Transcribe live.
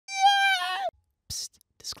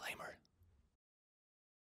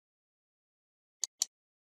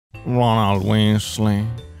Ronald Weasley.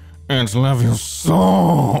 It's Leviosa.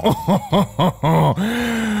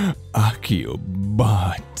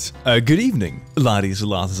 But good evening, laddies,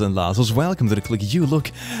 lasses, and lasses. Welcome to the Click. You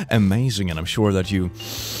look amazing, and I'm sure that you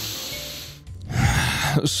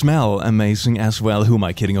smell amazing as well. Who am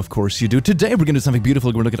I kidding? Of course you do. Today we're gonna do something beautiful.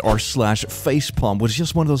 We're gonna look at r/FacePalm, which is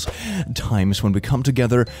just one of those times when we come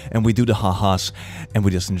together and we do the ha-has and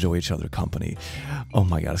we just enjoy each other's company. Oh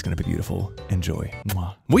my god, it's gonna be beautiful. Enjoy.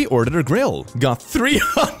 Mwah. We ordered a grill. Got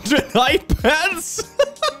 300 iPads.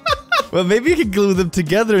 Well, maybe you can glue them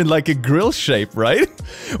together in like a grill shape, right?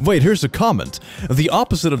 Wait, here's a comment. The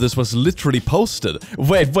opposite of this was literally posted.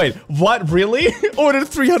 Wait, what, really? Ordered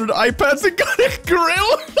 300 iPads and got a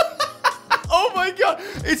grill? Oh my god,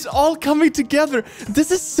 it's all coming together.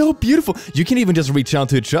 This is so beautiful. You can even just reach out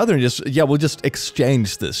to each other and just, yeah, we'll just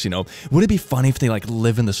exchange this, you know. Would it be funny if they like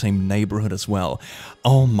live in the same neighborhood as well?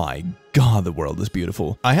 Oh my god, the world is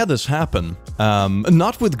beautiful. I had this happen,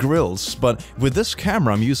 not with grills, but with this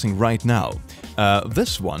camera I'm using right now.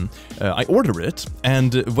 This one, I ordered it,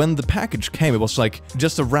 and when the package came, it was like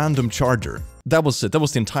just a random charger. That was it. That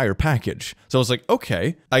was the entire package. So I was like,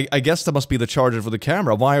 okay, I guess that must be the charger for the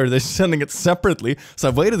camera. Why are they sending it separately? So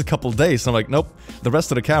I waited a couple days, and I'm like, nope, the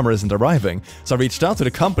rest of the camera isn't arriving. So I reached out to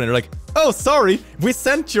the company, and they're like, oh, sorry, we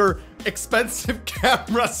sent your expensive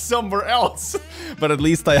camera somewhere else. But at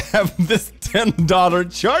least I have this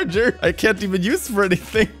 $10 charger I can't even use for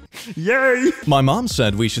anything. Yay! My mom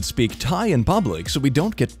said we should speak Thai in public so we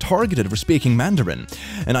don't get targeted for speaking Mandarin.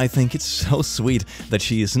 And I think it's so sweet that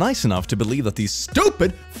she is nice enough to believe that these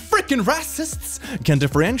stupid freaking racists can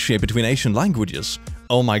differentiate between Asian languages.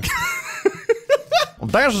 Oh my god.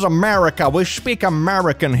 This is America. We speak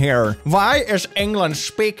American here. Why is England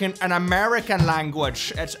speaking an American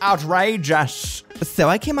language? It's outrageous. So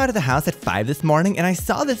I came out of the house at 5 this morning and I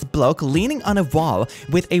saw this bloke leaning on a wall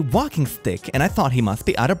with a walking stick and I thought he must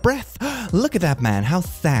be out of breath. Look at that man, how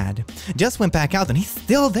sad. Just went back out and he's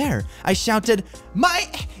still there. I shouted,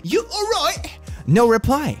 "Mate, you alright?" No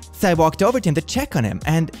reply. So I walked over to him to check on him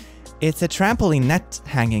and it's a trampoline net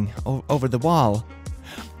hanging over the wall.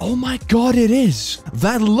 Oh my god, it is!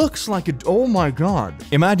 That looks like it. Oh my god.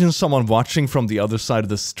 Imagine someone watching from the other side of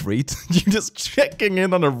the street. You're just checking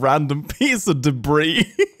in on a random piece of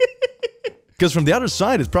debris. Because from the other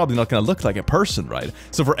side, it's probably not gonna look like a person, right?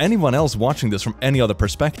 So for anyone else watching this from any other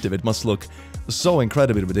perspective, it must look so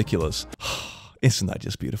incredibly ridiculous. Isn't that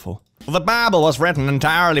just beautiful? The Bible was written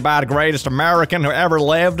entirely by the greatest American who ever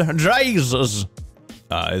lived, Jesus.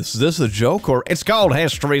 Is this a joke or? It's called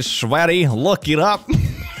history, sweaty. Look it up.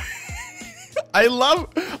 I love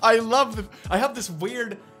it. I have this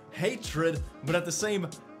weird hatred, but at the same,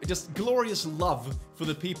 just glorious love for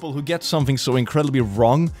the people who get something so incredibly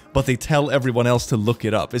wrong, but they tell everyone else to look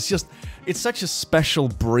it up. It's just, it's such a special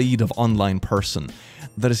breed of online person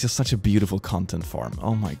that is just such a beautiful content form.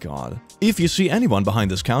 Oh my god. If you see anyone behind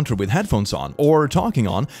this counter with headphones on, or talking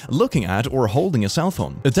on, looking at, or holding a cell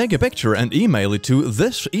phone, take a picture and email it to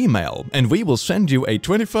this email, and we will send you a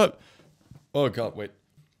 25... Oh god, wait.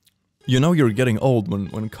 You know you're getting old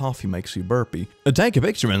when coffee makes you burpy. Take a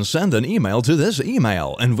picture and send an email to this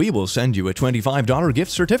email, and we will send you a $25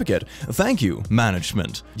 gift certificate. Thank you,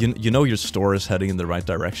 management. You know your store is heading in the right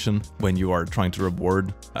direction when you are trying to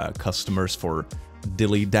reward customers for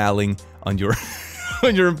dilly-dallying on your...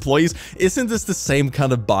 on your employees. Isn't this the same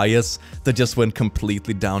kind of bias that just went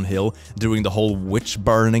completely downhill during the whole witch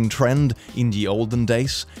burning trend in the olden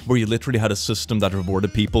days, where you literally had a system that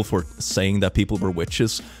rewarded people for saying that people were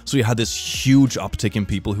witches? So you had this huge uptick in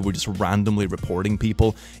people who were just randomly reporting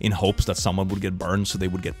people in hopes that someone would get burned so they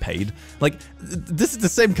would get paid. Like, this is the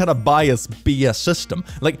same kind of bias BS system.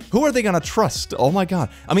 Like, who are they gonna trust? Oh my god.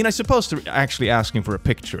 I mean, I suppose they're actually asking for a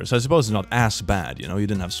picture, so I suppose it's not as bad, you know? You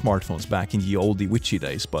didn't have smartphones back in the oldie witchy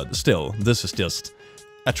days, but still, this is just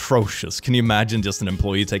atrocious. Can you imagine just an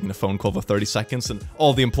employee taking a phone call for 30 seconds and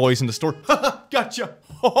all the employees in the store, haha, gotcha,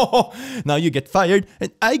 now you get fired and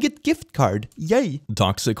I get gift card, yay.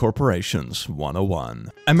 Toxic Corporations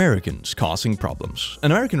 101. Americans causing problems.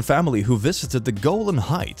 An American family who visited the Golan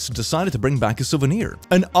Heights decided to bring back a souvenir,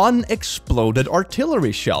 an unexploded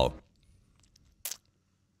artillery shell.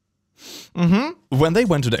 When they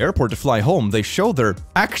went to the airport to fly home, they showed their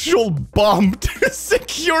actual bomb to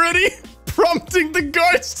security, prompting the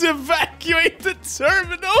guards to evacuate the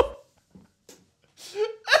terminal.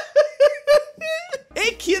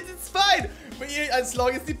 Hey kids, it's fine. As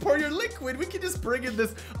long as you pour your liquid, we can just bring in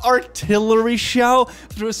this artillery shell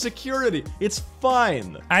through security. It's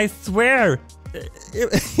fine. I swear,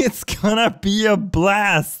 it's gonna be a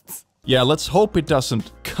blast. Yeah, let's hope it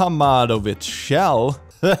doesn't come out of its shell.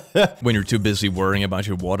 When you're too busy worrying about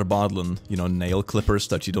your water bottle and, you know, nail clippers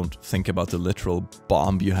that you don't think about the literal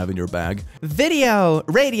bomb you have in your bag. Video,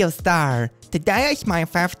 radio star. Today is my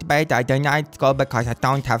 5th birthday. I do not school because I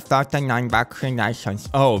don't have 39 vaccinations.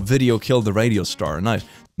 Oh, video killed the radio star. Nice.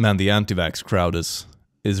 Man, the anti-vax crowd is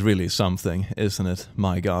really something, isn't it?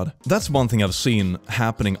 My god. That's one thing I've seen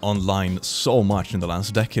happening online so much in the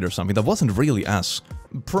last decade or something that wasn't really as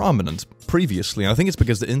prominent previously. I think it's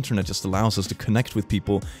because the internet just allows us to connect with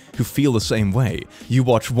people who feel the same way. You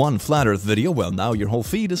watch one flat earth video, well, now your whole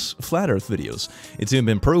feed is flat earth videos. It's even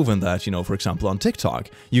been proven that, you know, for example, on TikTok,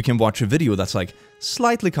 you can watch a video that's like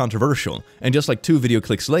slightly controversial, and just like 2 video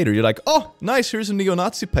clicks later, you're like, oh, nice, here's a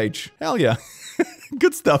neo-Nazi page. Hell yeah.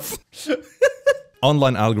 Good stuff.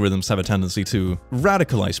 Online algorithms have a tendency to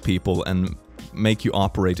radicalize people and make you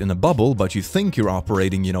operate in a bubble, but you think you're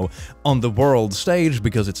operating, you know, on the world stage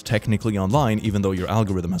because it's technically online, even though your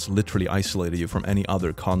algorithm has literally isolated you from any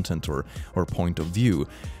other content or point of view.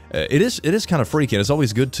 It is kind of freaky, and it's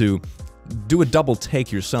always good to do a double take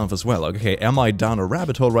yourself as well. Okay, am I down a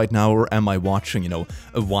rabbit hole right now, or am I watching, you know,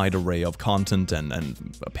 a wide array of content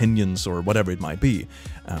and opinions or whatever it might be?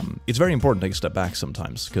 It's very important to take a step back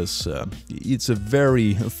sometimes, because it's a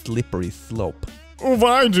very slippery slope.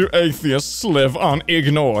 Why do atheists live on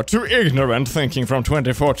ignore to ignorant thinking from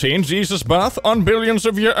 2014 Jesus' birth on billions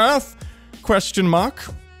of year Earth? Question mark.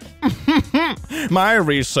 My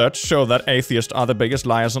research show that atheists are the biggest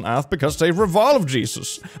liars on Earth because they revolve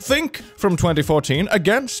Jesus. Think from 2014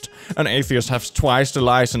 against. An atheist has twice the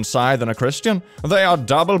lies inside than a Christian. They are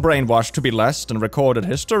double brainwashed to be less than recorded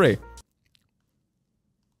history.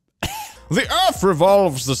 The Earth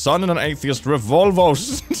revolves, the sun, and an atheist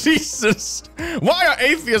revolvos. Jesus! Why are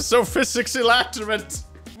atheists so physics illiterate?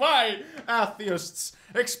 Why, atheists?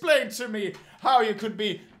 Explain to me how you could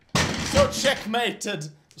be so checkmated.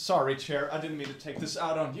 Sorry, chair, I didn't mean to take this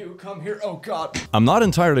out on you. Come here, oh god. I'm not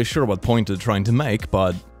entirely sure what point they're trying to make,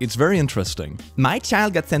 but it's very interesting. My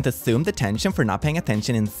child got sent to Zoom detention for not paying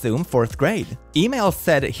attention in Zoom 4th grade. Email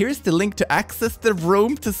said, here's the link to access the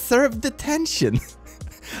room to serve detention.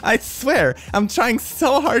 I swear, I'm trying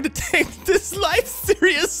so hard to take this life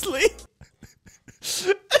seriously.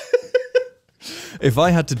 If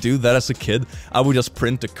I had to do that as a kid, I would just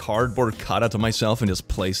print a cardboard cutout of myself and just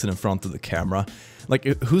place it in front of the camera. Like,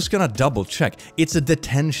 who's gonna double check? It's a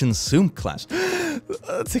detention Zoom class.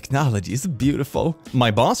 Technology is beautiful.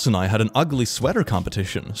 My boss and I had an ugly sweater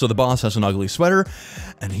competition. So the boss has an ugly sweater,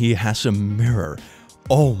 and he has a mirror.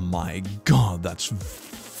 Oh my god, that's...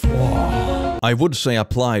 I would say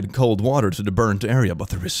applied cold water to the burnt area, but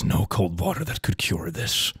there is no cold water that could cure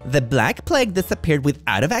this. The Black Plague disappeared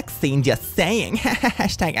without a vaccine, just saying.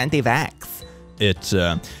 Hashtag anti-vax.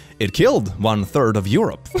 It killed 1/3 of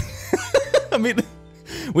Europe. I mean,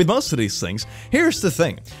 with most of these things, here's the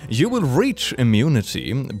thing. You will reach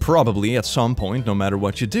immunity, probably at some point, no matter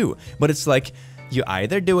what you do. But it's like, you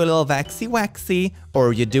either do a little vaxy-waxy,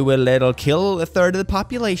 or you do a little kill 1/3 of the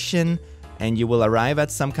population, and you will arrive at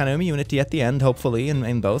some kind of immunity at the end, hopefully,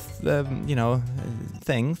 in both, you know,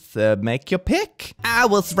 things. Make your pick. I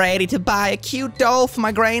was ready to buy a cute doll for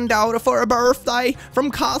my granddaughter for her birthday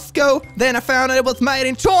from Costco. Then I found out it was made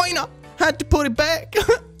in China. Had to put it back.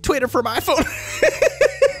 Twitter for my phone.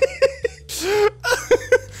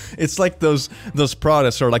 It's like those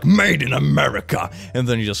products are like, made in America. And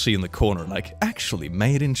then you just see in the corner, like, actually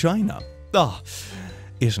made in China. Ah.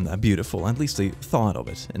 Isn't that beautiful? At least they thought of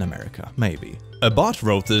it in America, maybe. A bot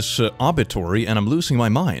wrote this obituary and I'm losing my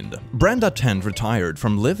mind. Brenda 10 retired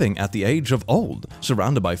from living at the age of old,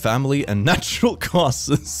 surrounded by family and natural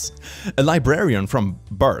causes. A librarian from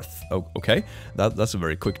birth. Oh, okay, that's a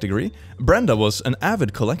very quick degree. Brenda was an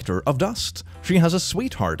avid collector of dust. She has a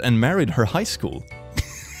sweetheart and married her high school.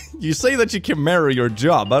 You say that you can marry your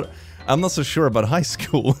job, but I'm not so sure about high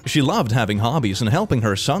school. She loved having hobbies and helping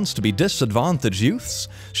her sons to be disadvantaged youths.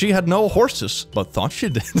 She had no horses, but thought she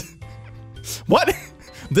did. What?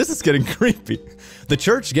 This is getting creepy. The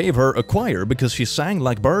church gave her a choir because she sang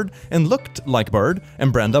like bird and looked like bird,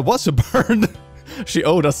 and Brenda was a bird. She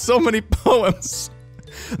owed us so many poems.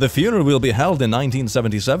 The funeral will be held in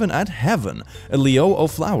 1977 at Heaven. Leo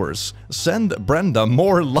O'Flowers. Send Brenda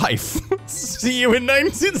more life. See you in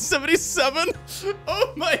 1977?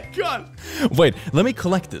 Oh my god. Wait, let me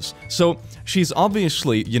collect this. So, she's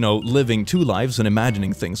obviously, you know, living 2 lives and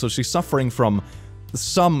imagining things. So she's suffering from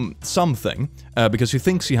something, because she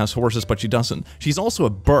thinks she has horses, but she doesn't. She's also a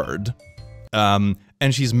bird. And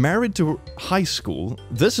she's married to high school.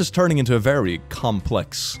 This is turning into a very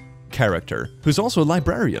complex character, who's also a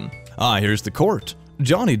librarian. Ah, here's the court.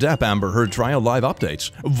 Johnny Depp Amber Heard trial live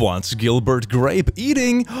updates. What's Gilbert Grape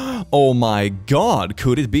eating? Oh my god,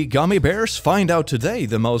 could it be gummy bears? Find out today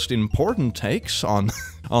the most important takes on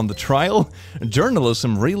the trial.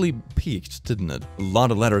 Journalism really peaked, didn't it? A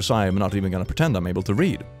lot of letters I am not even gonna pretend I'm able to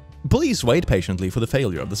read. Please wait patiently for the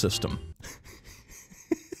failure of the system.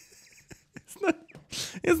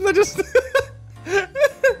 Isn't that just...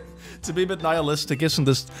 To be a bit nihilistic, isn't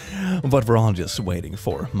this what we're all just waiting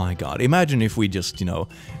for? My god, imagine if we just, you know,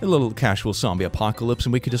 a little casual zombie apocalypse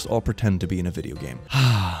and we could just all pretend to be in a video game.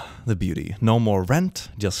 The beauty. No more rent,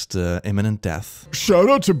 just imminent death. Shout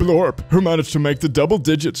out to Blorp, who managed to make the double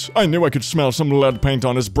digits. I knew I could smell some lead paint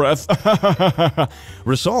on his breath.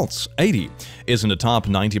 Results. 80 is in the top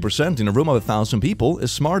 90% in a room of 1,000 people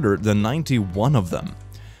is smarter than 91 of them.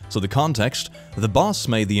 So the context, the boss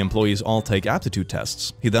made the employees all take aptitude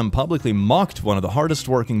tests. He then publicly mocked one of the hardest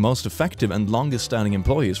working, most effective and longest standing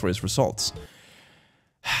employees for his results.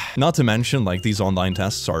 Not to mention, like, these online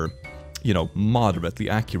tests are, you know, moderately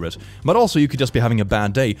accurate, but also you could just be having a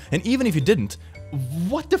bad day, and even if you didn't,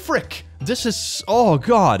 what the frick? This is... oh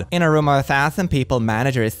god. In a room of 1,000 people,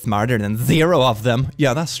 manager is smarter than 0 of them.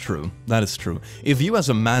 Yeah, that's true. That is true. If you as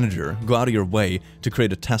a manager go out of your way to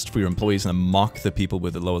create a test for your employees and mock the people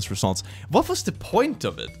with the lowest results, what was the point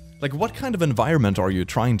of it? Like, what kind of environment are you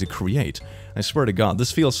trying to create? I swear to god,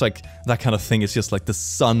 this feels like that kind of thing is just like the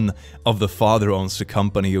son of the father owns the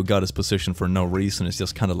company who got his position for no reason. Is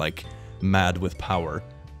just kind of like mad with power,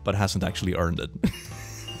 but hasn't actually earned it.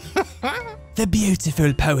 The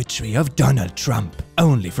beautiful poetry of Donald Trump,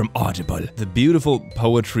 only from Audible. The beautiful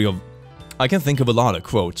poetry of... I can think of a lot of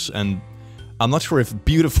quotes, and I'm not sure if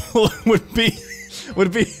beautiful would be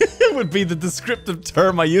the descriptive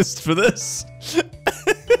term I used for this.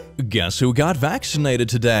 Guess who got vaccinated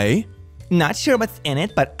today? Not sure what's in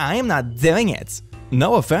it, but I am not doing it.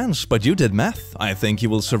 No offense, but you did meth. I think you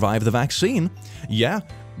will survive the vaccine. Yeah.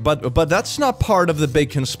 But that's not part of the big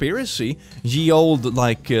conspiracy. Ye old,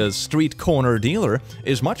 like, street corner dealer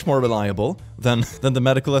is much more reliable than the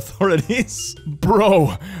medical authorities.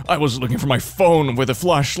 Bro, I was looking for my phone with a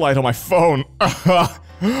flashlight on my phone.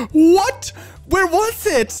 What? Where was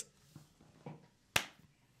it?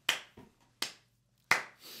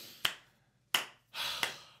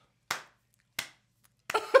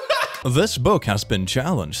 This book has been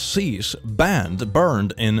challenged, seized, banned,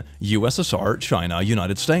 burned in USSR, China,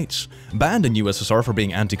 United States. Banned in USSR for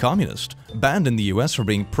being anti-communist. Banned in the US for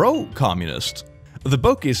being pro-communist. The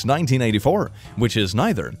book is 1984, which is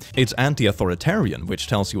neither. It's anti-authoritarian, which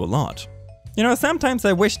tells you a lot. You know, sometimes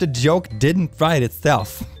I wish the joke didn't write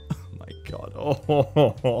itself. God.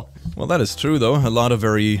 Oh. Well, that is true, though. A lot of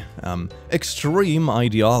very extreme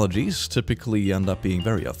ideologies typically end up being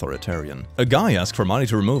very authoritarian. A guy asks for money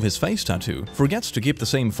to remove his face tattoo, forgets to keep the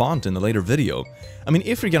same font in the later video. I mean,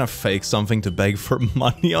 if you're gonna fake something to beg for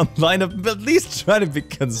money online, at least try to be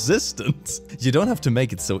consistent. You don't have to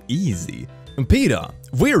make it so easy. PETA,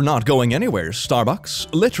 we're not going anywhere,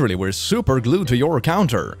 Starbucks. Literally, we're super glued to your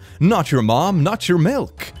counter. Not your mom, not your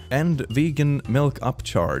milk. And vegan milk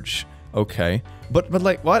upcharge. Okay, but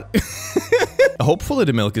like, what? Hopefully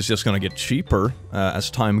the milk is just gonna get cheaper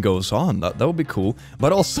as time goes on. That would be cool.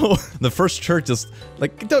 But also, the first church is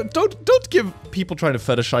like, don't give people trying to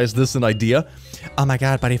fetishize this an idea. Oh my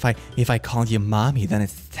god, but if I call you mommy, then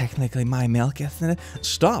it's technically my milk, isn't it?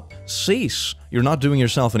 Stop. Cease. You're not doing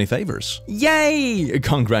yourself any favors. Yay!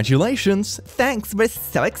 Congratulations. Thanks, we're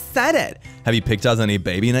so excited. Have you picked out any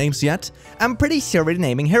baby names yet? I'm pretty sure we're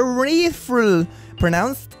naming her Rifle.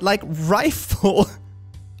 Pronounced like rifle.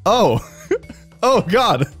 Oh. Oh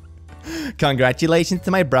god. Congratulations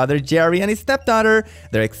to my brother Jerry and his stepdaughter.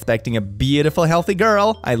 They're expecting a beautiful, healthy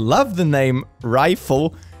girl. I love the name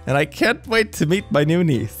Rifle, and I can't wait to meet my new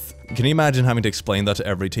niece. Can you imagine having to explain that to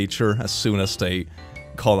every teacher as soon as they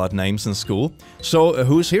call out names in school? So,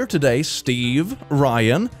 who's here today? Steve,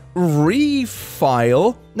 Ryan,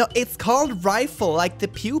 Refile. No, it's called Rifle, like the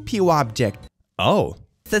pew-pew object. Oh.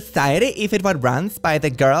 Society if it were run by the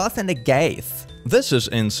girls and the gays. This is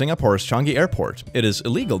in Singapore's Changi Airport. It is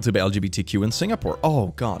illegal to be LGBTQ in Singapore.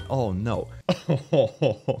 Oh god, oh no.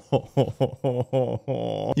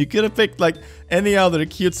 You could have picked like any other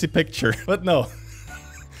cutesy picture, but no.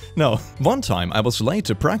 No. One time I was late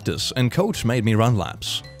to practice and coach made me run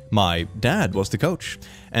laps. My dad was the coach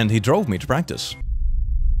and he drove me to practice.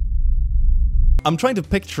 I'm trying to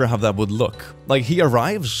picture how that would look. Like, he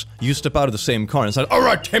arrives, you step out of the same car and said,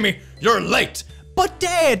 "Alright, Timmy, you're late!" But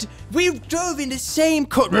Dad, we drove in the same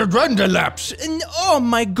car. We ran the laps. And oh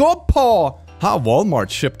my god, Paul! How Walmart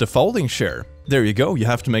shipped a folding chair. There you go, you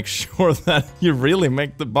have to make sure that you really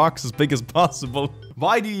make the box as big as possible.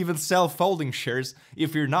 Why do you even sell folding chairs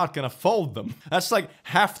if you're not gonna fold them? That's like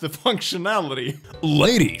half the functionality.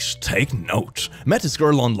 Ladies, take note. Met this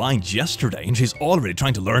girl online yesterday and she's already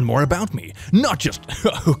trying to learn more about me. Not just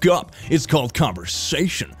hook up, it's called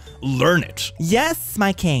conversation. Learn it. Yes,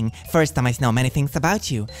 my king. First, I must know many things about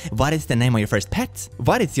you. What is the name of your first pet?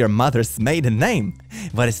 What is your mother's maiden name?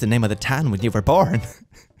 What is the name of the town when you were born?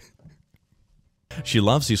 She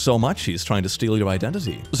loves you so much she's trying to steal your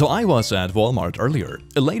identity. So I was at Walmart earlier.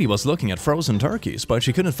 A lady was looking at frozen turkeys, but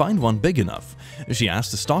she couldn't find one big enough. She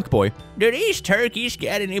asked the stock boy, "Do these turkeys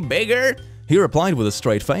get any bigger?" He replied with a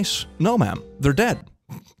straight face, "No ma'am, they're dead."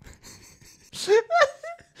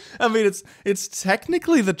 I mean, it's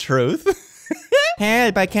technically the truth.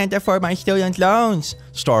 Help, I can't afford my student loans.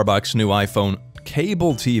 Starbucks' new iPhone,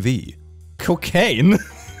 cable TV, cocaine.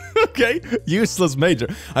 Okay, useless major.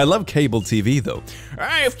 I love cable TV though.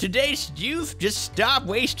 If today's youth just stop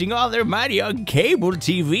wasting all their money on cable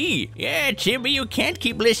TV. Yeah, Timmy, you can't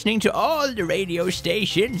keep listening to all the radio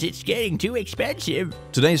stations. It's getting too expensive.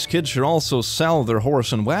 Today's kids should also sell their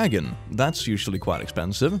horse and wagon. That's usually quite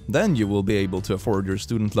expensive. Then you will be able to afford your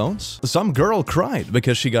student loans. Some girl cried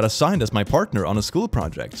because she got assigned as my partner on a school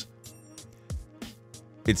project.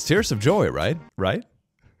 It's tears of joy, right? Right?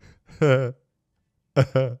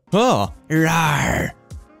 Oh, rawr.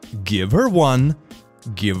 Give her one.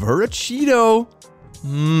 Give her a Cheeto.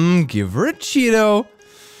 Give her a Cheeto.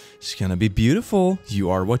 It's gonna be beautiful. You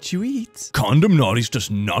are what you eat. Condom naughties does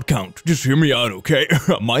not count. Just hear me out, okay?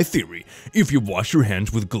 My theory. If you wash your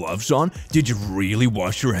hands with gloves on, did you really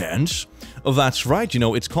wash your hands? Oh, that's right. You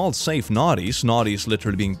know, it's called safe naughties. Naughties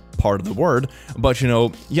literally being part of the word. But, you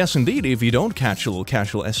know, yes, indeed, if you don't catch a little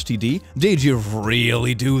casual STD, did you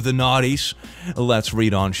really do the naughties? Let's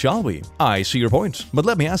read on, shall we? I see your point. But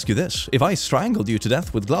let me ask you this. If I strangled you to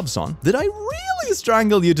death with gloves on, did I really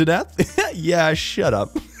strangle you to death? Yeah, shut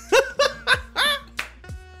up.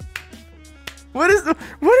 What is,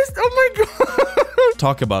 oh my god.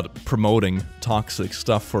 Talk about promoting toxic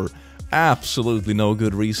stuff for absolutely no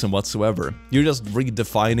good reason whatsoever. You're just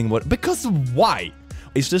redefining what, because why?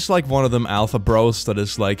 Is this like one of them alpha bros that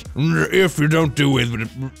is like, if you don't do it,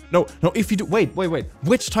 no, if you do, wait,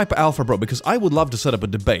 which type of alpha bro? Because I would love to set up a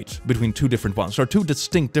debate between two different ones, or two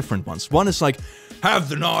distinct different ones. One is like, have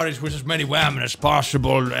the naughties with as many women as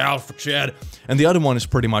possible, alpha Chad. And the other one is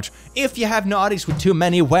pretty much, if you have naughties with too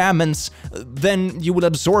many women's, then you will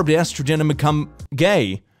absorb the estrogen and become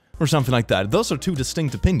gay. Or something like that. Those are two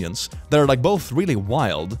distinct opinions that are like both really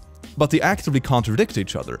wild, but they actively contradict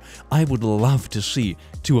each other. I would love to see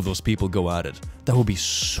two of those people go at it. That would be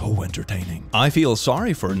so entertaining. I feel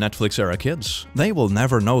sorry for Netflix-era kids. They will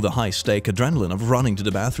never know the high-stake adrenaline of running to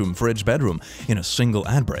the bathroom, fridge, bedroom in a single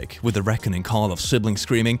ad break with the reckoning call of siblings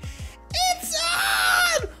screaming, "It's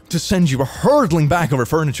on!" to send you hurtling back over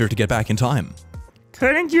furniture to get back in time.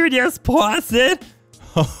 Couldn't you just pause it?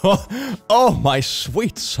 Oh, my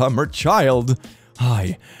sweet summer child.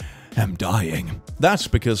 I am dying. That's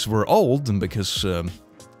because we're old and because, oh,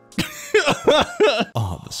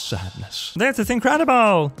 the sadness. This is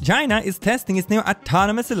incredible! China is testing its new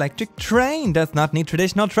autonomous electric train. Does not need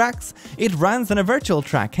traditional tracks. It runs on a virtual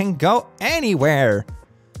track, can go anywhere.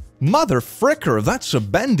 Mother fricker, that's a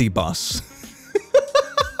bendy bus.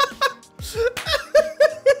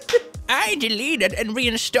 I deleted and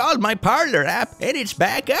reinstalled my Parler app and it's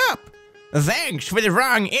back up. Thanks for the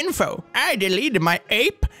wrong info. I deleted my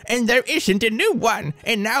ape and there isn't a new one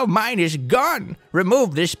and now mine is gone.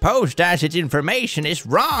 Remove this post as its information is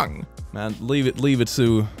wrong. Man, leave it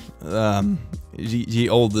to ye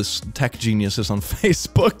oldest tech geniuses on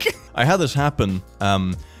Facebook. I had this happen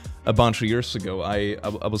a bunch of years ago. I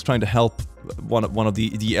was trying to help one of the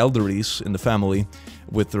elderlies in the family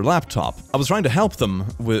with their laptop. I was trying to help them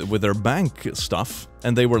with their bank stuff,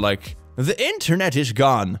 and they were like, "The internet is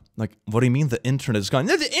gone." Like, what do you mean the internet is gone?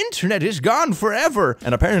 The internet is gone forever!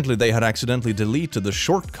 And apparently they had accidentally deleted the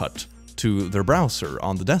shortcut to their browser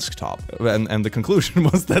on the desktop. And the conclusion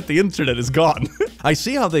was that the internet is gone. I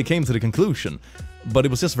see how they came to the conclusion, but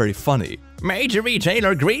it was just very funny. Major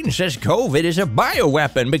retailer Green says COVID is a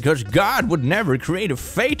bioweapon because God would never create a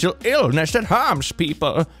fatal illness that harms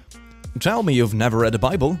people. Tell me you've never read the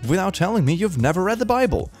Bible without telling me you've never read the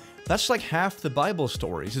Bible. That's like half the Bible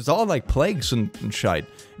stories. It's all like plagues and shite.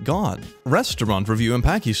 God. Restaurant review in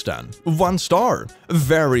Pakistan. 1 star.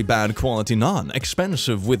 Very bad quality naan.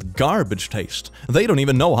 Expensive with garbage taste. They don't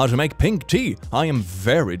even know how to make pink tea. I am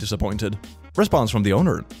very disappointed. Response from the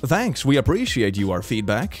owner. Thanks, we appreciate our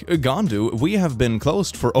feedback. Gandu, we have been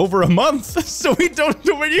closed for over a month, so we don't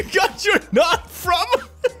know where you got your naan from.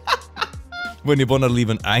 When you want to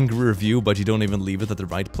leave an angry review, but you don't even leave it at the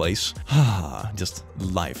right place. Just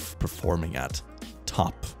life performing at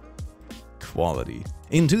top quality.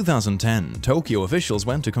 In 2010, Tokyo officials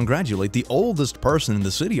went to congratulate the oldest person in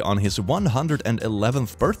the city on his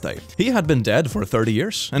 111th birthday. He had been dead for 30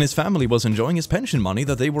 years, and his family was enjoying his pension money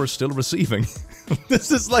that they were still receiving.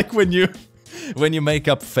 This is like when you make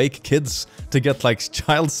up fake kids to get like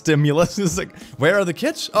child stimulus. It's like, where are the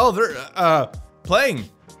kids? Oh, they're playing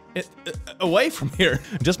away from here.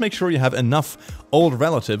 Just make sure you have enough old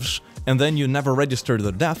relatives, and then you never register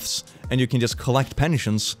their deaths, and you can just collect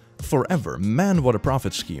pensions forever. Man, what a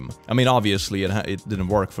profit scheme. I mean, obviously it didn't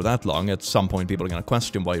work for that long. At some point people are gonna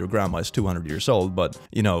question why your grandma is 200 years old, but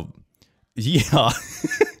you know, yeah.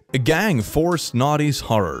 A gang forced naughties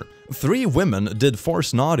horror. 3 women did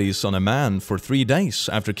force naughties on a man for 3 days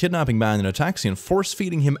after kidnapping man in a taxi and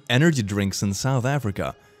force-feeding him energy drinks in South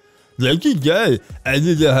Africa. That's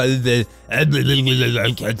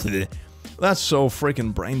so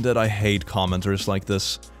freaking brain dead. I hate commenters like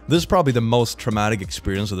this. This is probably the most traumatic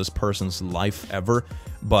experience of this person's life ever,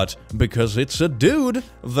 but because it's a dude,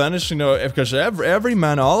 then it's, you know, because every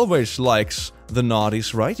man always likes the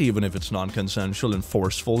naughties, right? Even if it's non-consensual and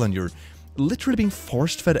forceful, and you're literally being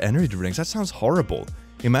force-fed energy drinks. That sounds horrible.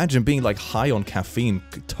 Imagine being like high on caffeine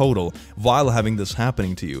total while having this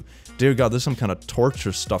happening to you. Dear God, this is some kind of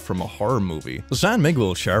torture stuff from a horror movie. The San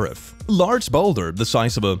Miguel Sheriff. Large boulder, the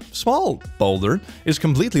size of a small boulder, is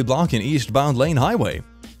completely blocking eastbound lane highway.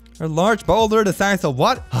 A large boulder the size of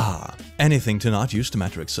what? Anything to not use the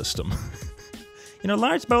metric system. You know,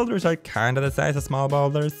 large boulders are kind of the size of small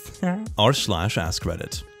boulders.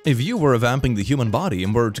 r/AskReddit. If you were revamping the human body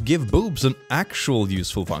and were to give boobs an actual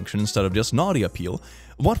useful function instead of just naughty appeal,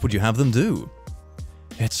 what would you have them do?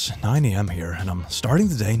 It's 9 AM here, and I'm starting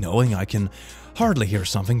the day knowing I can hardly hear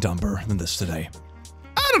something dumber than this today.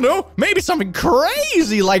 I don't know, maybe something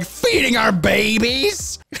crazy like feeding our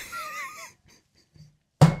babies?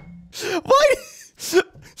 What?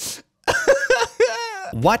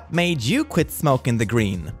 What made you quit smoking the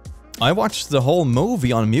green? I watched the whole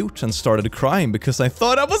movie on mute and started crying because I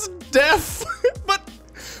thought I was deaf.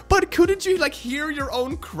 But couldn't you like hear your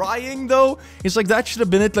own crying though? It's like that should have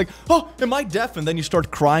been it, like, oh, am I deaf? And then you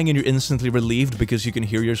start crying and you're instantly relieved because you can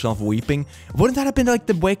hear yourself weeping. Wouldn't that have been like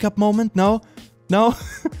the wake up moment? No? No?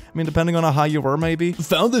 I mean, depending on how high you were, maybe.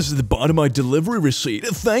 Found this at the bottom of my delivery receipt.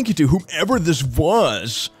 Thank you to whomever this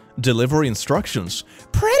was. Delivery instructions.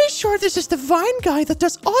 Pretty sure this is the Vine guy that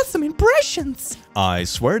does awesome impressions. I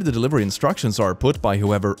swear the delivery instructions are put by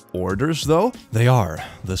whoever orders, though. They are.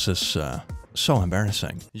 This is, so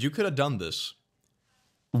embarrassing. You could have done this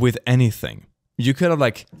with anything. You could have,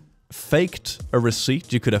 like, faked a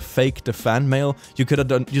receipt. You could have faked a fan mail. You could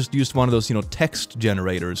have just used one of those, you know, text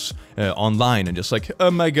generators online and just like,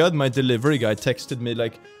 oh my god, my delivery guy texted me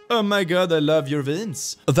like, oh my god, I love your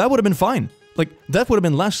vins. That would have been fine. Like, that would have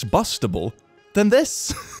been less bustable than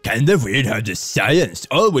this. Kinda weird how the science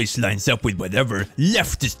always lines up with whatever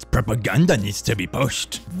leftist propaganda needs to be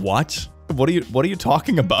pushed. What? What are you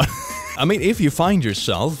talking about? I mean, if you find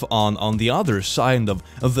yourself on the other side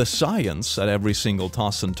of the science at every single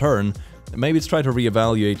toss and turn, maybe it's try to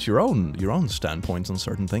reevaluate your own standpoints on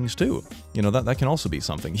certain things too. You know, that can also be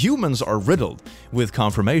something. Humans are riddled with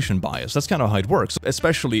confirmation bias. That's kind of how it works.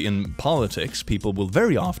 Especially in politics, people will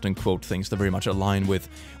very often quote things that very much align with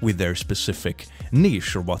their specific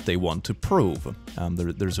niche or what they want to prove.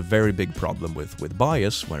 There's a very big problem with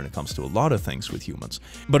bias when it comes to a lot of things with humans.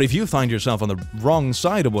 But if you find yourself on the wrong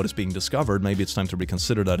side of what is being discovered, maybe it's time to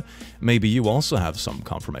reconsider that maybe you also have some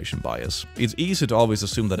confirmation bias. It's easy to always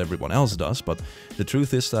assume that everyone else does, but the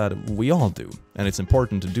truth is that we all do. And it's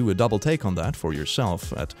important to do a double take on that for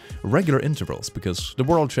yourself at regular intervals, because the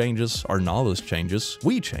world changes, our knowledge changes,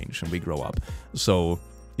 we change and we grow up. So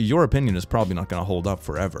your opinion is probably not going to hold up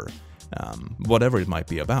forever. Whatever it might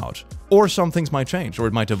be about. Or some things might change, or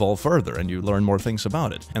it might evolve further and you learn more things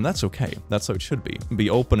about it. And that's okay. That's how it should be. Be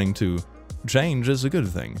opening to change is a good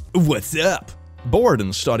thing. What's up? Bored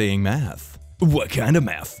and studying math. What kind of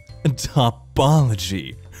math?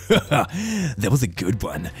 Topology. That was a good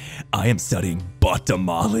one. I am studying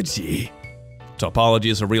bottomology.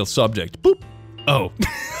 Topology is a real subject. Boop. Oh.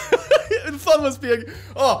 Fun was being,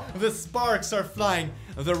 oh, the sparks are flying.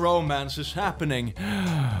 The romance is happening.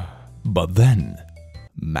 But then,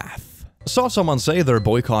 math. Saw someone say they're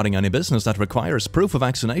boycotting any business that requires proof of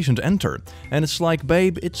vaccination to enter. And it's like,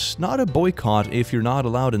 babe, it's not a boycott if you're not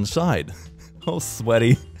allowed inside. Oh,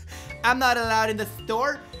 sweaty. I'm not allowed in the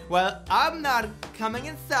store? Well, I'm not coming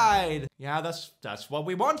inside. Yeah, that's what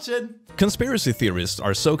we wanted. Conspiracy theorists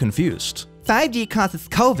are so confused. 5G causes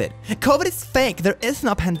COVID. COVID is fake. There is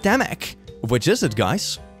no pandemic. Which is it,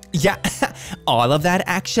 guys? Yeah, all of that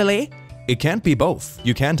actually. It can't be both.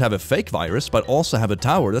 You can't have a fake virus, but also have a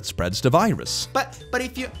tower that spreads the virus. But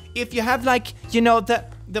if you have like, you know,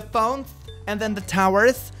 the phones and then the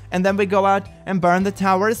towers, and then we go out and burn the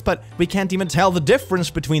towers, but We can't even tell the difference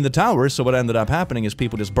between the towers, so what ended up happening is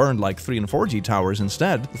people just burned like 3 and 4G towers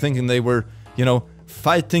instead, thinking they were, you know,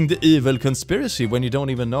 fighting the evil conspiracy when you don't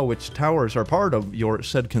even know which towers are part of your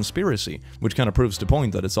said conspiracy, which kind of proves the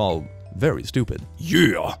point that it's all very stupid.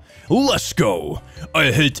 Yeah, let's go.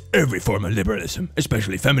 I hate every form of liberalism,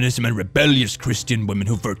 especially feminism and rebellious Christian women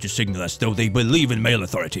who virtue signal as though they believe in male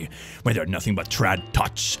authority, when they're nothing but trad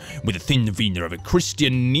tots with a thin veneer of a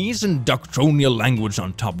Christianese and doctrinal language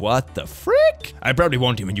on top. What the frick? I probably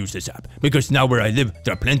won't even use this app, because now where I live,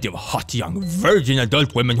 there are plenty of hot young virgin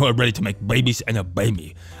adult women who are ready to make babies and obey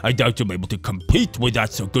me. I doubt you'll be able to compete with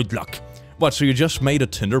that, so good luck. What, so you just made a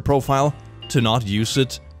Tinder profile to not use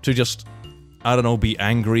it? To just, I don't know, be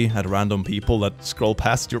angry at random people that scroll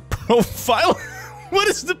past your profile? What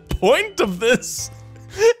is the point of this?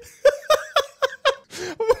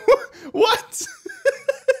 What?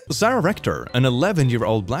 Sarah Rector, an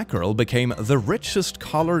 11-year-old black girl, became the richest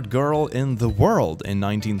colored girl in the world in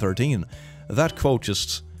 1913. That quote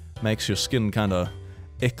just makes your skin kinda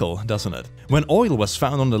ickle, doesn't it? When oil was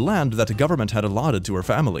found on the land that the government had allotted to her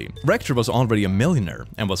family, Rector was already a millionaire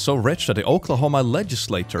and was so rich that the Oklahoma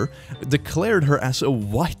legislature declared her as a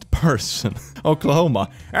white person. Oklahoma,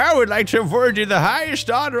 I would like to award you the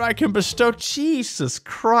highest honor I can bestow. Jesus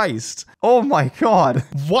Christ. Oh my god.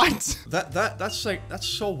 What? That's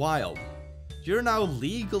so wild. You're now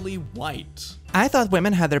legally white. I thought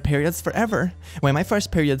women had their periods forever. When my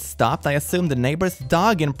first period stopped, I assumed the neighbor's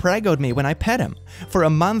dog impregnated me when I pet him. For a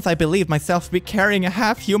month, I believed myself to be carrying a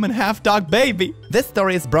half-human, half-dog baby. This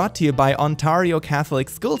story is brought to you by Ontario Catholic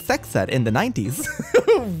School sex ed in the 90s.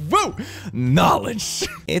 Whoa! Knowledge!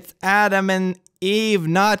 It's Adam and Eve,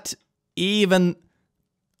 not even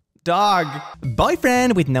dog.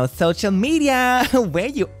 Boyfriend with no social media, where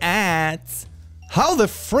you at? How the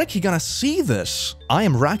frick he gonna see this? I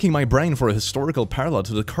am racking my brain for a historical parallel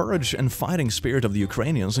to the courage and fighting spirit of the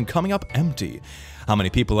Ukrainians and coming up empty. How many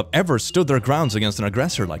people have ever stood their grounds against an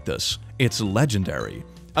aggressor like this? It's legendary.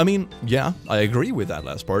 I mean, yeah, I agree with that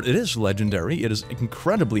last part. It is legendary, it is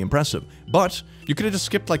incredibly impressive. But you could have just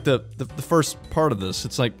skipped like the first part of this.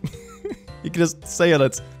 It's like, you could just say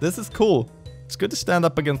it, this is cool. It's good to stand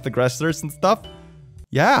up against aggressors and stuff.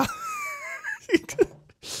 Yeah.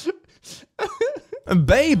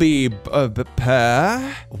 Baby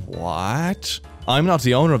pair? What? I'm not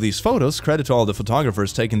the owner of these photos. Credit to all the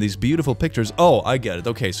photographers taking these beautiful pictures. Oh, I get it.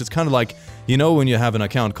 Okay, so it's kind of like, you know when you have an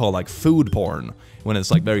account called like food porn, when it's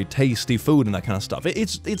like very tasty food and that kind of stuff.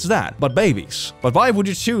 It's that, but babies. But why would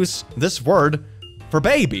you choose this word for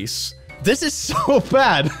babies? This is so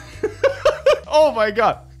bad. Oh my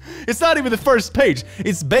god. It's not even the first page.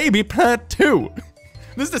 It's baby part 2.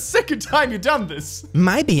 This is the second time you've done this.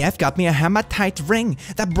 My BF got me a hematite ring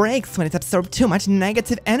that breaks when it absorbed too much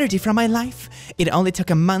negative energy from my life. It only took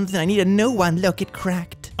a month and I need a new one. Look, it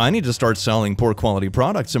cracked. I need to start selling poor quality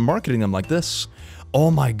products and marketing them like this.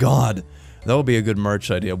 Oh my god. That would be a good merch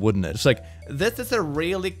idea, wouldn't it? It's like, this is a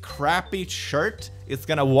really crappy shirt. It's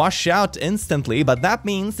gonna wash out instantly, but that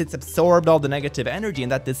means it's absorbed all the negative energy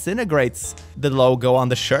and that disintegrates the logo on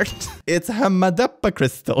the shirt. It's Hamadappa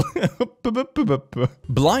crystal.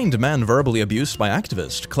 Blind man verbally abused by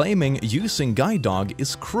activist, claiming using guide dog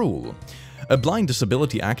is cruel. A blind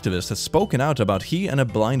disability activist has spoken out about he and a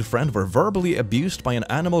blind friend were verbally abused by an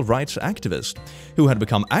animal rights activist who had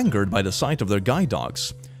become angered by the sight of their guide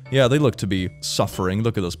dogs. Yeah, they look to be suffering.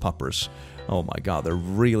 Look at those puppers. Oh my god, they're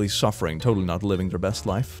really suffering, totally not living their best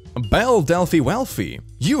life. Belle Delphi Wealthy,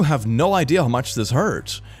 you have no idea how much this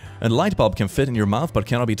hurts. A light bulb can fit in your mouth but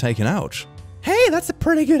cannot be taken out. Hey, that's a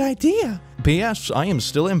pretty good idea. P.S. I am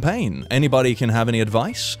still in pain. Anybody can have any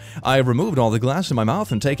advice? I removed all the glass in my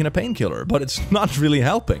mouth and taken a painkiller, but it's not really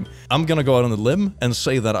helping. I'm gonna go out on a limb and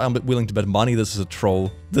say that I'm willing to bet money this is a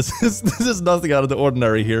troll. This is nothing out of the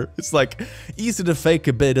ordinary here. It's like easy to fake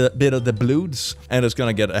a bit of the bloods, and it's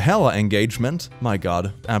gonna get a hella engagement. My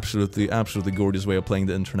god, absolutely gorgeous way of playing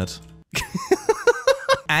the internet.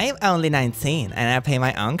 I'm only 19 and I pay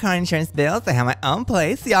my own car insurance bills. I have my own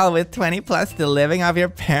place, y'all, with 20 plus still living off your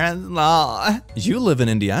parents' law. You live in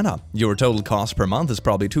Indiana. Your total cost per month is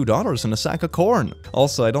probably $2 and a sack of corn.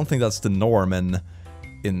 Also, I don't think that's the norm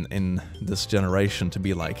in this generation to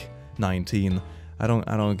be like 19. I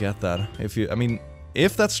don't get that.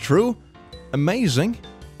 If that's true, amazing.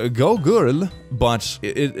 go girl, but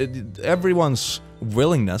everyone's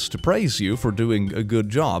willingness to praise you for doing a good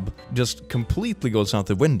job just completely goes out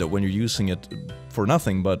the window when you're using it for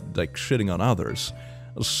nothing but like shitting on others.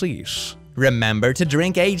 Cease. Remember to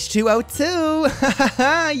drink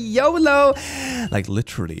H2O2. YOLO. Like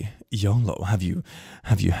literally, YOLO. Have you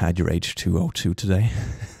had your H2O2 today?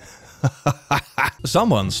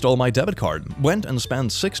 Someone stole my debit card, went and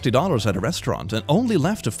spent $60 at a restaurant, and only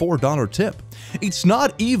left a $4 tip. It's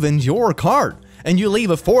not even your card, and you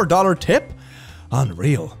leave a $4 tip?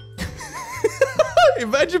 Unreal.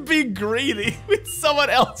 Imagine being greedy with someone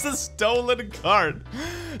else's stolen card.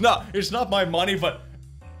 No, it's not my money, but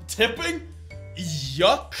tipping?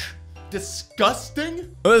 Yuck.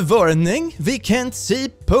 Disgusting. A warning, we can't see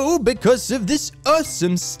Poe because of this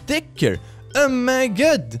awesome sticker. Oh my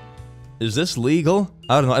god. Is this legal?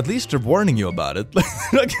 I don't know, at least they're warning you about it. Like,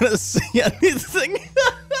 you're not gonna see anything.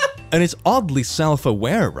 And it's oddly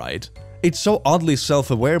self-aware, right? It's so oddly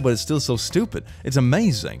self-aware, but it's still so stupid. It's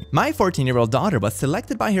amazing. My 14-year-old daughter was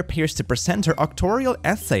selected by her peers to present her doctoral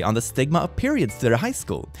essay on the stigma of periods to their high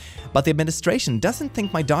school. But the administration doesn't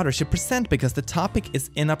think my daughter should present because the topic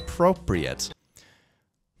is inappropriate.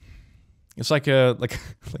 It's like a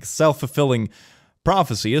self-fulfilling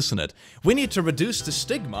prophecy, isn't it? We need to reduce the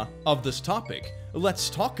stigma of this topic.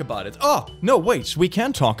 Let's talk about it. Oh, no, wait, we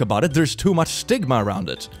can't talk about it. There's too much stigma around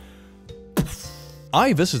it.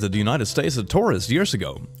 I visited the United States as a tourist years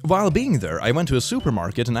ago. While being there, I went to a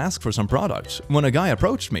supermarket and asked for some products when a guy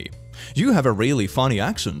approached me. You have a really funny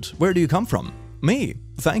accent. Where do you come from? Me.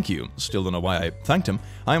 Thank you. Still don't know why I thanked him.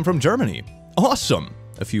 I am from Germany. Awesome.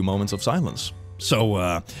 A few moments of silence. So,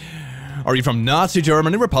 are you from Nazi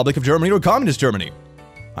Germany, Republic of Germany, or Communist Germany?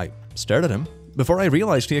 I stared at him before I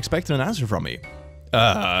realized he expected an answer from me.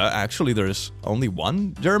 Actually, there's only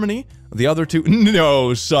one Germany. The other two...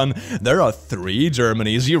 No, son, there are 3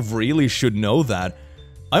 Germanys. You really should know that.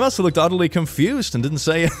 I must have looked utterly confused and didn't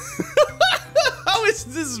say... How is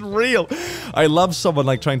this real? I love someone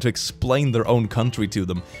like trying to explain their own country to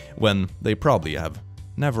them when they probably have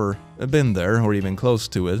never been there or even close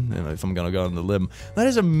to it, you know, if I'm gonna go on the limb. That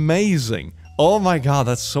is amazing. Oh my god,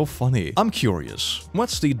 that's so funny. I'm curious,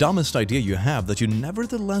 what's the dumbest idea you have that you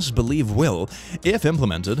nevertheless believe will, if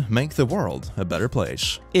implemented, make the world a better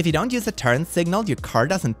place? If you don't use a turn signal, your car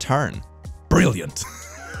doesn't turn. Brilliant.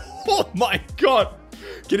 Oh my god.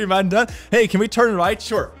 Can you imagine that? Hey, can we turn right?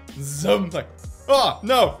 Sure. Zoom. Like, oh,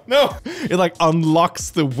 no, no. It like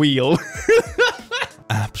unlocks the wheel.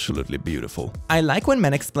 Absolutely beautiful. I like when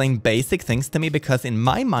men explain basic things to me because in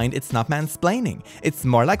my mind it's not mansplaining. It's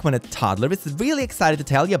more like when a toddler is really excited to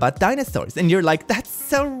tell you about dinosaurs and you're like, that's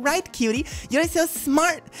so right, cutie, you're so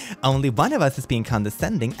smart. Only one of us is being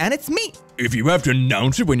condescending and it's me. If you have to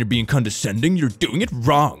announce it when you're being condescending, you're doing it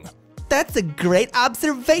wrong. That's a great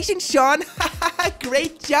observation, Sean.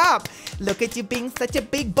 Great job. Look at you being such a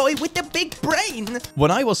big boy with a big brain.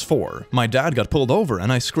 When I was 4, my dad got pulled over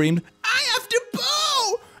and I screamed, I have to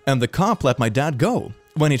poo! And the cop let my dad go.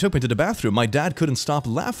 When he took me to the bathroom, my dad couldn't stop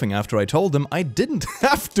laughing after I told him I didn't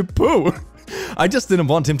have to poo. I just didn't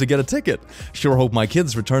want him to get a ticket. Sure hope my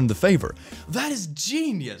kids returned the favor. That is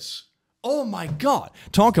genius. Oh my god.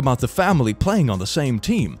 Talk about the family playing on the same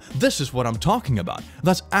team. This is what I'm talking about.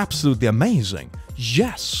 That's absolutely amazing.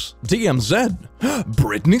 Yes. DMZ.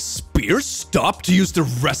 Britney Spears stopped to use the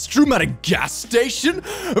restroom at a gas station?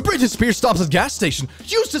 Britney Spears stops at gas station.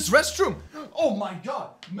 Use this restroom. Oh my god.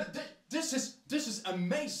 This is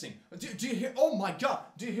amazing. Do you hear? Oh my god.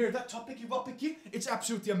 Do you hear that topicky wopicky? It's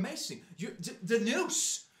absolutely amazing. The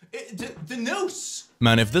news. The news!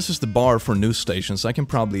 Man, if this is the bar for news stations, I can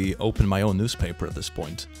probably open my own newspaper at this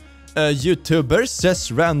point. A YouTuber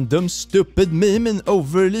says random stupid meme in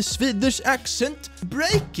overly Swedish accent.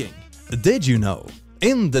 Breaking! Did you know?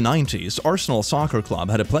 In the 90s, Arsenal Soccer Club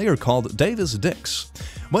had a player called Davis Dix.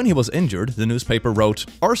 When he was injured, the newspaper wrote,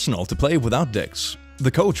 Arsenal to play without Dix.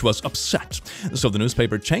 The coach was upset, so the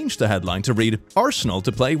newspaper changed the headline to read, Arsenal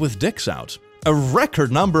to play with Dix out. A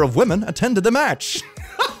record number of women attended the match.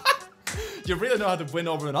 You really know how to win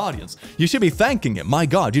over an audience. You should be thanking him. My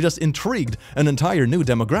god, you just intrigued an entire new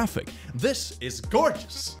demographic. This is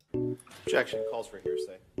gorgeous. Objection calls for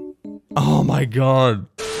hearsay. Oh my god.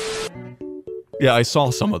 Yeah, I saw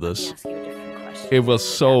some of this. It was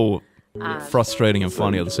so frustrating and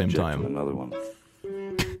funny at the same time. Another one.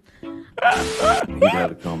 He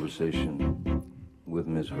had a conversation with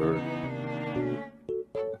Ms. Heard.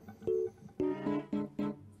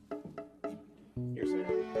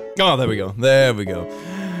 Oh, there we go. There we go.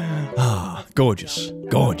 Ah, gorgeous.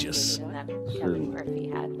 Gorgeous. Shelley Murphy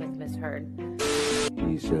had with Miss Heard.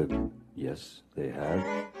 He said, yes, they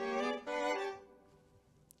had.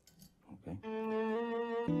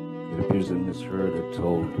 stories that Miss Heard had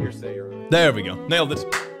told. Hearsay, Your Honor. There we go. Nailed it.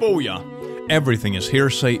 Booyah. Everything is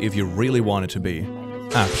hearsay if you really want it to be.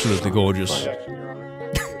 Absolutely gorgeous. Objection, Your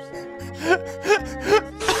Honor. Hearsay.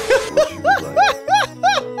 What she would like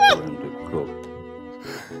for him to cook.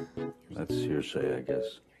 That's hearsay, I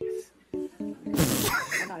guess.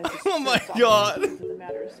 Oh my god.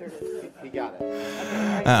 He got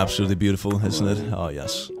it. Absolutely beautiful, isn't it? Oh,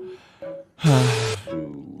 yes.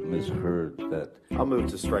 To Miss Heard that I'll move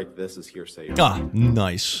to strike this as hearsay, Your Ah, Honor.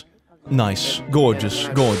 nice. Nice. Gorgeous.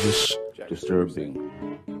 Gorgeous. disturbing.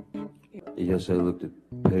 Yes, I looked at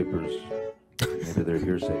papers. Maybe they're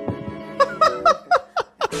hearsay papers.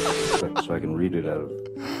 So I can read it out of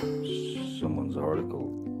someone's article,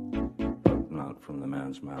 but not from the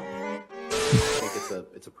man's mouth. I think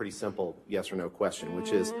it's a pretty simple yes or no question,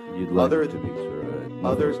 which is You'd like other it to be, sir.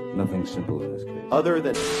 Nothing simple in this case. other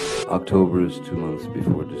than October is 2 months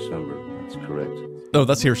before December. That's correct. Oh,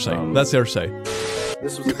 that's hearsay. That's hearsay.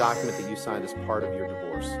 this was a document that you signed as part of your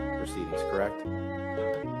divorce proceedings, correct?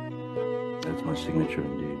 That's my signature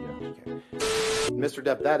indeed, yeah. Okay. Mr.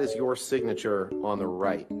 Depp, that is your signature on the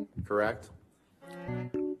right, correct?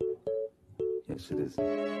 Yes, it is.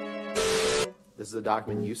 This is a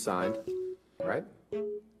document you signed, right?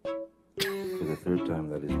 For the third time,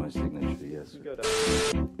 that is my signature, yes.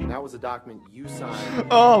 And that was a document you signed.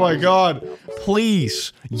 Oh my god.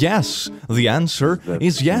 Please. Yes. The answer That's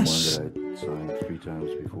is the yes. one that I signed 3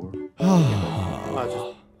 times before.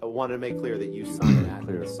 I wanted to make clear that you signed that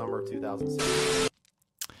in the summer of 2006.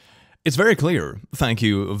 It's very clear. Thank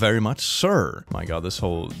you very much, sir. My god,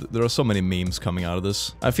 there are so many memes coming out of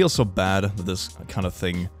this. I feel so bad that this kind of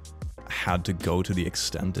thing had to go to the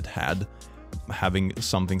extent it had. Having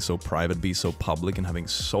something so private be so public and having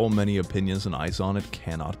so many opinions and eyes on it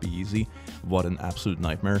cannot be easy. What an absolute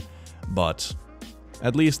nightmare. But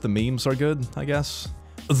at least the memes are good, I guess.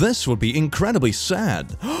 This would be incredibly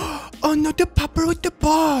sad. Oh, not the pupper with the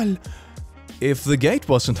ball! If the gate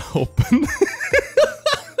wasn't open.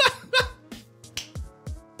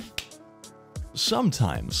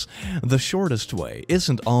 Sometimes, the shortest way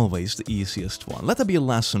isn't always the easiest one. Let that be a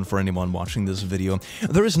lesson for anyone watching this video.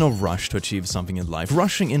 There is no rush to achieve something in life.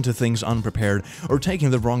 Rushing into things unprepared, or taking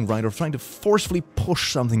the wrong ride, or trying to forcefully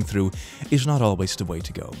push something through is not always the way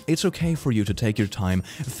to go. It's okay for you to take your time,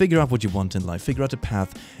 figure out what you want in life, figure out the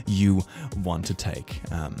path you want to take.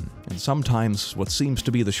 And sometimes, what seems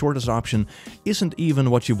to be the shortest option isn't even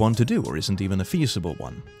what you want to do, or isn't even a feasible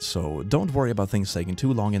one. So don't worry about things taking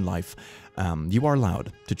too long in life. You are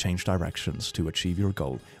allowed to change directions to achieve your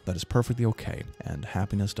goal. That is perfectly okay, and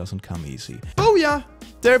happiness doesn't come easy. Oh yeah,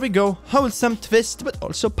 there we go. Wholesome twist, but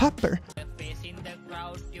also pepper.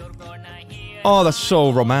 Oh, that's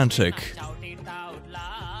so romantic.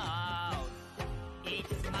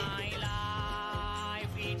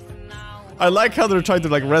 I like how they're trying to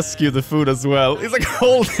like rescue the food as well. He's like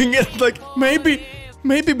holding it like,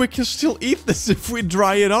 maybe we can still eat this if we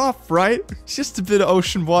dry it off, right? It's just a bit of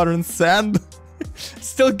ocean water and sand.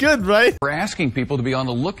 Still good, right? We're asking people to be on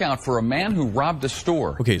the lookout for a man who robbed a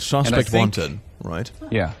store. Okay, suspect wanted, right?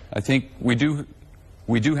 Yeah, I think we do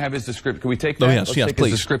have his description. Can we take that? Oh, yes, Let's yes, take please.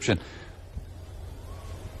 His description.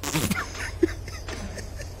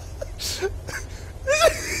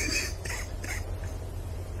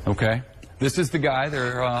 Okay. This is the guy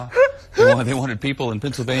they wanted people in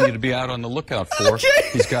Pennsylvania to be out on the lookout for. Okay.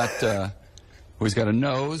 He's got a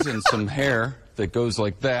nose and some hair that goes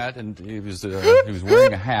like that, and he was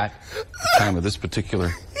wearing a hat at the time of this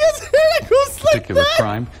particular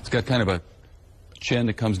crime. It's got kind of a chin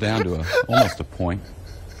that comes down to almost a point.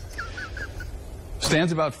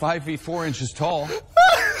 Stands about 5 feet 4 inches tall.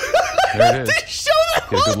 There it is.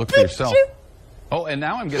 Get a good look for yourself. Oh, and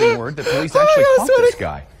now I'm getting word that police actually caught this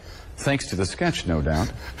guy. Thanks to the sketch, no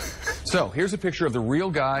doubt. So, here's a picture of the real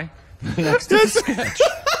guy next to the sketch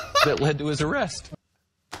that led to his arrest.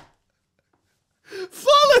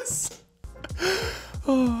 Flawless!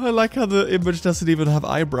 Oh, I like how the image doesn't even have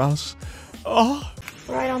eyebrows. Oh.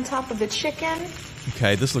 Right on top of the chicken.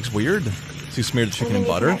 Okay, this looks weird. So you smear the chicken in And then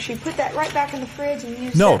you butter? can actually put that right back in the fridge and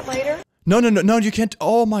use No. that later. No, you can't.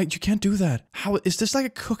 Oh my, you can't do that. How is this like a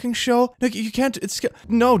cooking show? No, you can't.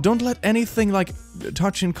 No, don't let anything like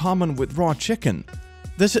touch in common with raw chicken.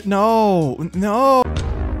 No.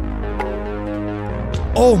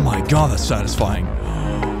 Oh my god, that's satisfying.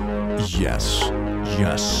 Yes.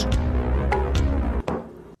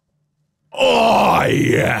 Oh,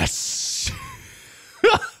 yes.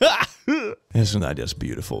 Isn't that just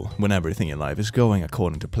beautiful? When everything in life is going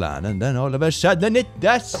according to plan and then all of a sudden it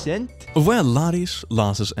doesn't. Well, laddies,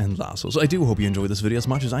 lasses, and lassos, I do hope you enjoyed this video as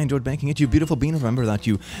much as I enjoyed making it. You beautiful bean, remember that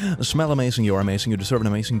you smell amazing, you're amazing, you deserve an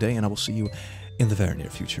amazing day, and I will see you in the very near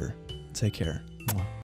future. Take care.